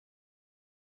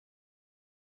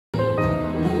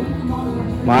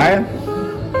Mar?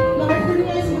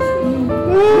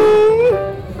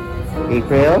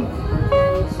 April?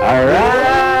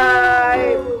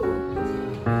 Alright!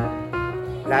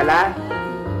 Lala?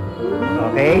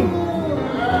 Okay?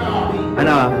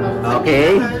 Ano?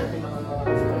 Okay?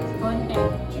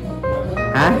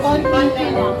 Ha?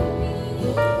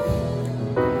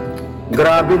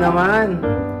 Grabe naman!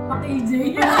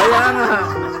 Kaya nga!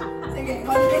 Sige,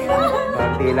 konti lang.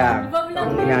 Konti lang.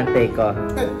 Ang inantay ko.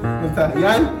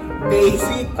 Yan,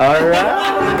 basic. Alright!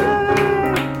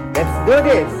 Let's do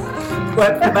this!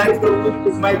 Welcome back to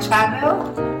my channel.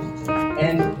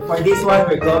 And for this one,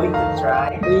 we're going to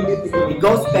try the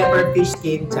ghost pepper fish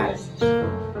skin challenge.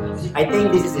 I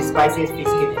think this is the spiciest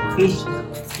fish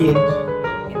skin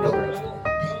in the world.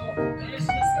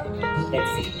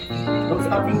 Let's see.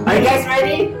 Are you guys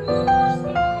ready?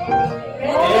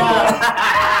 Yeah.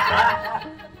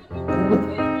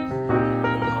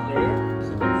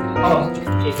 Oh,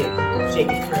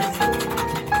 shake it first.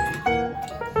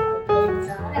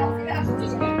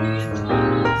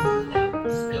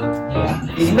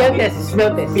 Smell test,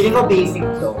 smell test. Feeling ko basic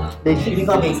to. Basic? Feeling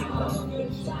ko basic to.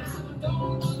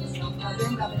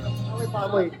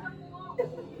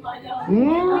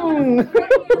 Mmm!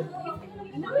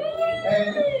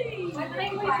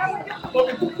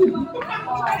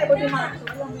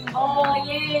 Oh,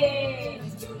 yay!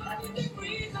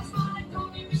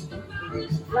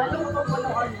 Lalo ko po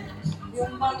noon.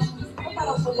 Yung parang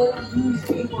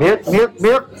Milk, milk,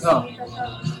 milk! Oh.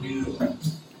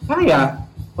 Kaya?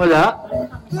 Wala?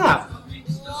 Wala.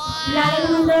 lalo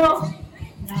naman daw.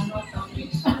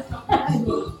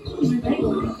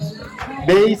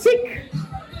 Basic!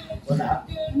 Wala.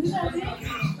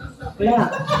 Wala.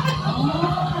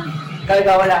 Kaya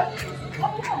ka wala.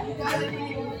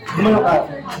 Gumano ka.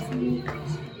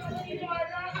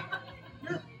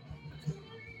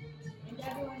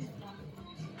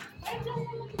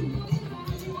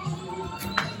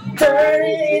 Turn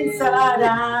it inside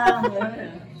out.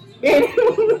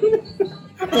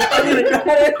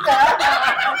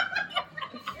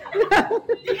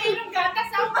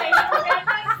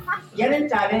 Yan ang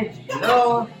challenge.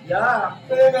 Hello. Yeah.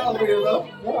 Kaya ako dito.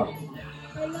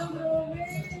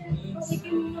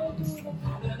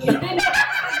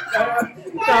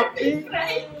 Copy!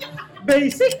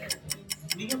 Basic!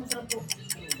 Hindi ka masarap po.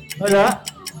 Wala?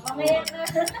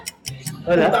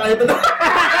 Wala? Tayo ito na.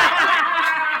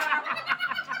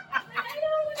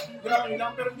 Grabe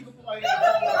lang, pero hindi ko po kaya.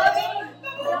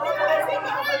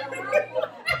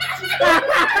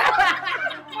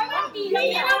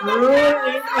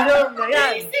 Inom na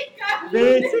yan!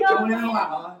 Basic! Muna naman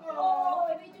ako.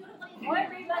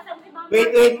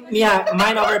 Wait, Mia.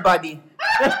 Mind over body.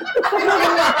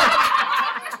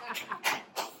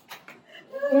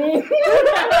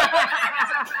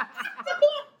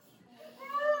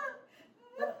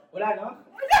 Wala, no?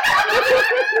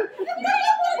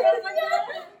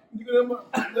 Hindi ko naman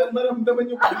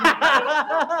maramdaman yung pagkain.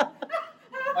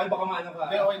 Ay, baka maano ka.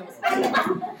 Hindi, okay naman.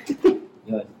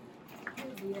 Yun.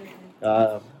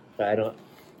 Pero...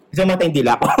 Gusto mo matay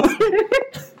dila ko?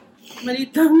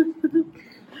 Maliit lang.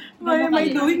 Why am I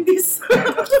doing this?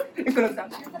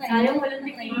 Sayang wala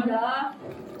na kayo.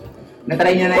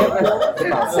 Natry niya na yun.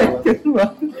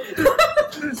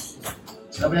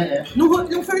 Sabi na eh.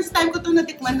 Yung first time ko ito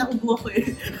natikman, nakubuha ko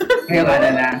eh. Kaya ba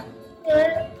na?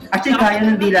 Actually, kaya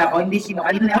ng dila ko, hindi sino.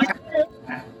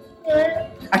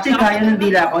 Actually, kaya ng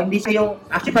dila ko, hindi siya yung...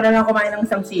 Actually, parang lang kumain ng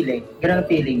isang sili. Ganun ang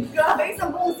feeling. Grabe,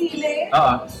 isang buong sili.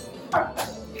 Oo.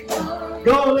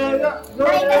 Go, Vega! Go,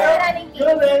 Vega! Go,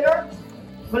 Vega!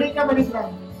 Balik ka.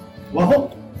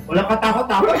 Wow! Walang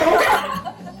katakot-takot.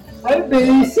 Ay,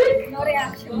 basic! No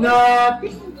reaction.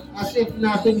 Nothing. As if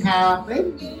nothing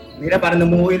happened. Hindi na, parang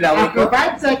namumuhi laway After ko.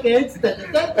 5 seconds,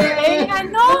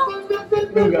 Ano?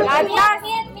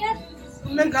 Mute.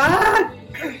 Oh my God!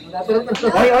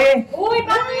 Oy! Uy,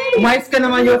 bakit? Umayos ka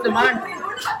naman, Yoseman!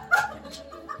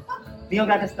 Hindi yung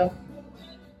gatas to.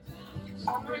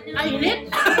 Ay, init!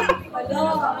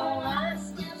 Hello.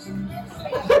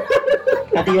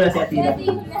 Ati yun na si Atira.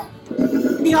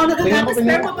 Hindi ako nagagatas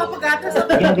pero mapapagatas ako.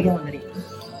 Bigyan mo, dali.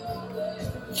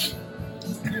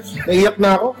 Naiyak na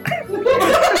ako.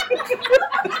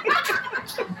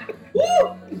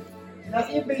 Nasa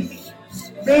yung basic.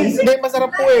 Hindi,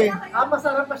 masarap po eh.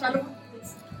 Masarap masyadong.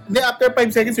 Hindi, after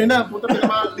 5 seconds yun na. Puta,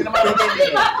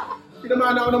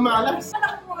 tinamaan ako ng malas.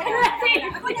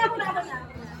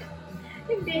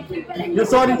 Yung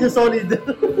solid, yung solid.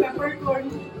 peppercorn.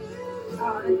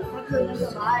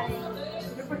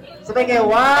 Sabay kayo,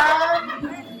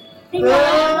 1, Tingnan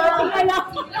lang.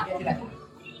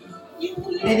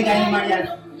 Hindi kaya ni Marian.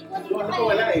 Ano ko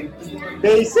wala eh.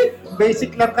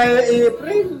 Basic lang kayo,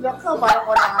 April. Naka, parang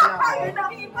wala ka lang.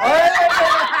 Ay!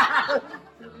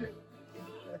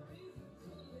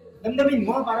 Damdamin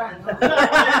mo, parang ano.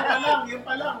 Yung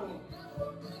pa lang.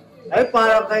 Ay,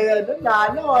 parang kayo, ano,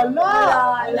 lalo, wala.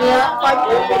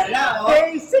 Wala, oh.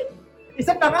 Basic.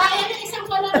 Isa pa nga. Isang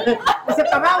wala rin. Isa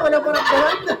pa nga, wala parang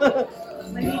buwan.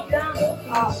 Mali lang.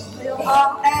 Yung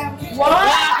M. What?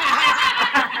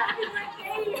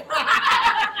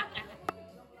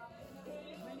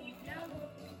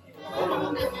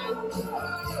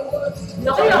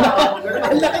 Laki lang.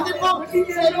 Ang laki din mo.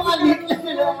 Sino nga lit lang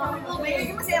nila.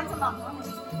 May masayang sa mama.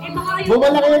 Eh, baka yun.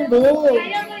 Bumalaki yan, bu.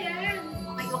 Kaya mo yan.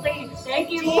 Okay.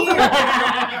 Thank you.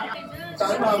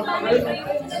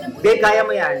 Babe, kaya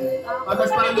mo yan.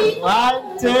 Patas pa lang. 1,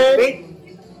 2. Wait.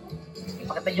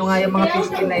 Pakita nyo nga yung mga fish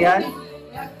skin na yan.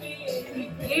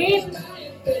 Game.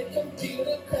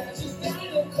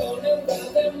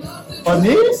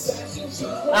 Panis?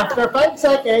 After 5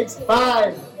 seconds,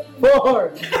 5,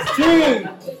 4, 3,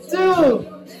 2,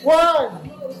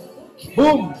 1.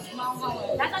 Boom!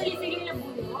 Datang isigil na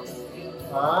bulo.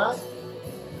 Ha?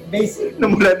 Basic.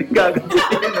 Namula din gagawin,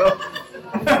 no?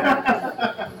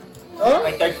 Oh?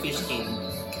 My third fish skin.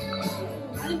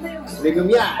 Ano ba yun?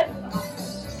 Ligum yan.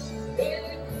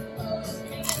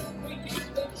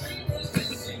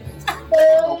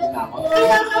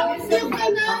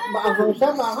 Maagong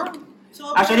siya, mahal.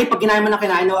 Actually, pag kinain mo na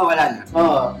kinain, nawawala na.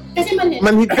 Oo. Kasi mali.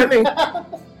 Manhit ka na eh.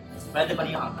 Pwede pa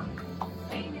rin yung akang.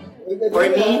 For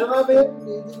me,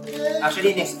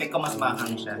 actually, in-expect ko mas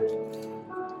mahang siya.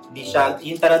 Hindi siya,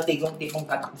 yung talagang tipong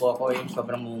tatakbo ako, yung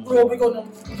sobrang mungo. Grabe ko na.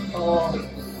 Oo.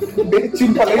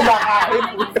 Betchin pala yung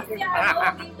nakain. Kasi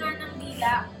ano, tingnan ng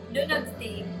dila. Doon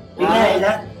nag-stay.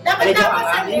 Dapat Alin yung dapat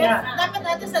sa angin niya? left. Dapat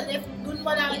natin sa left. Doon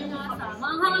wala yung nakasama.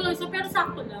 Manghang lang siya, pero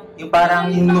sakto lang. Yung parang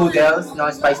yung noodles,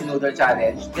 no, spicy noodle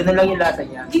challenge. Ganun lang yung lasa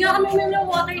niya. Hindi nga kami ng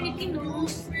water ni Tino.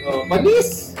 Oh,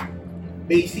 manis.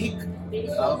 Basic.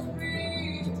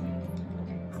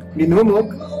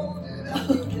 Minumog.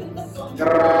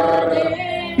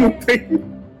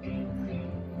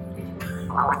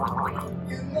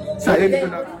 Silent ko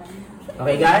na.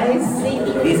 Okay guys,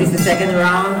 this is the second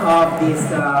round of this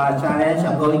challenge.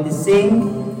 I'm going to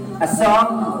sing a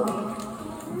song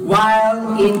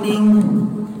while eating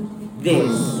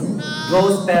this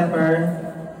ghost pepper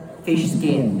fish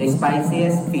skin, the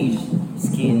spiciest fish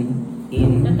skin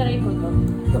in Natry ko to.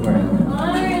 the world.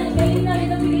 Ay, galing na rin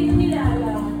ang bigay nila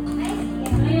alam. Ay,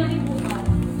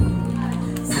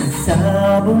 ibukas. Sa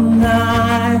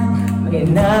sabungan, may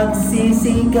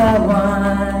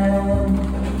nagsisigawan.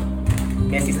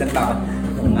 May assistant pa ako.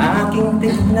 Ang aking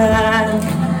tignan,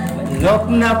 manok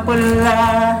na pula,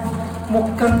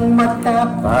 mukhang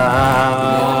matapang.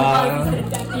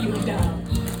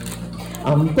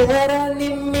 Ang pera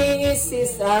ni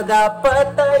Mrs.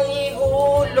 dapat ay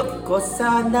ihulog ko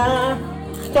sana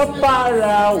sa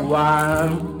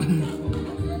Palawan.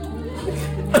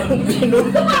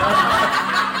 Ganun na.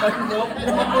 Manok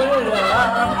na pula,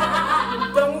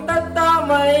 itong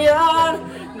tatama yan.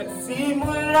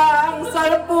 Nagsimula ang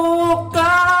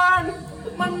salpukan,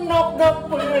 manok na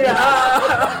pula.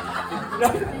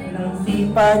 Ang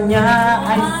sipa niya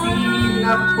ay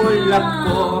sinapulak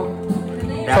ko.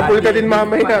 Sapul ka din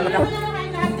mamaya.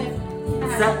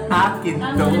 Sa akin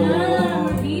to.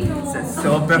 Sa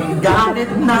sobrang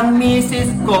galit ng misis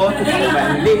ko,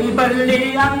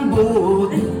 bali-bali ang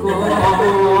buti ko.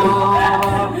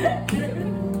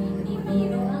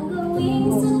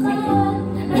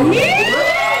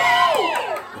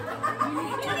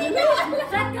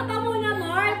 Shot ka pa muna,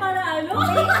 Mar, para ano?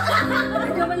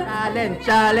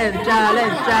 Challenge.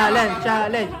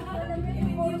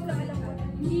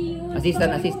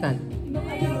 Assistant.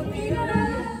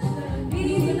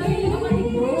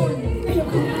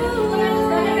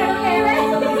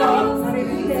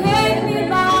 Take me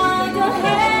by the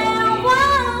hand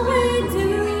while we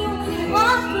do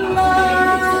what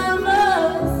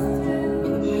lovers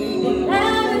do.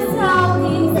 That is how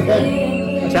we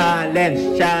feel. Challenge.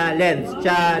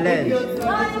 Challenge.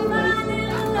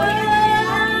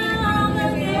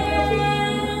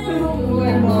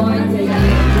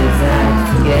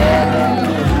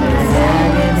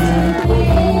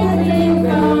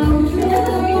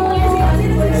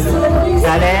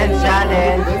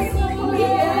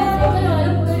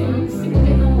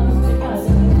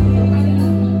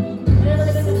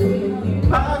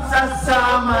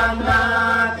 Pagsasama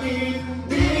natin,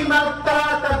 di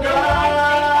magtatagal.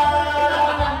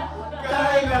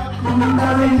 Kaya kung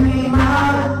tayo'y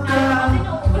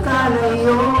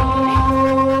magkakalayo,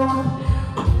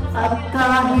 at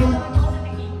kahit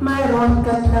mayroon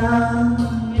ka ng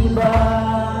iba,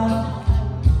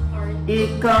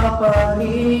 ikaw pa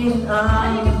rin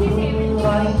ang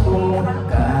buhay ko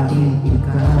kahit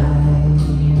ika'y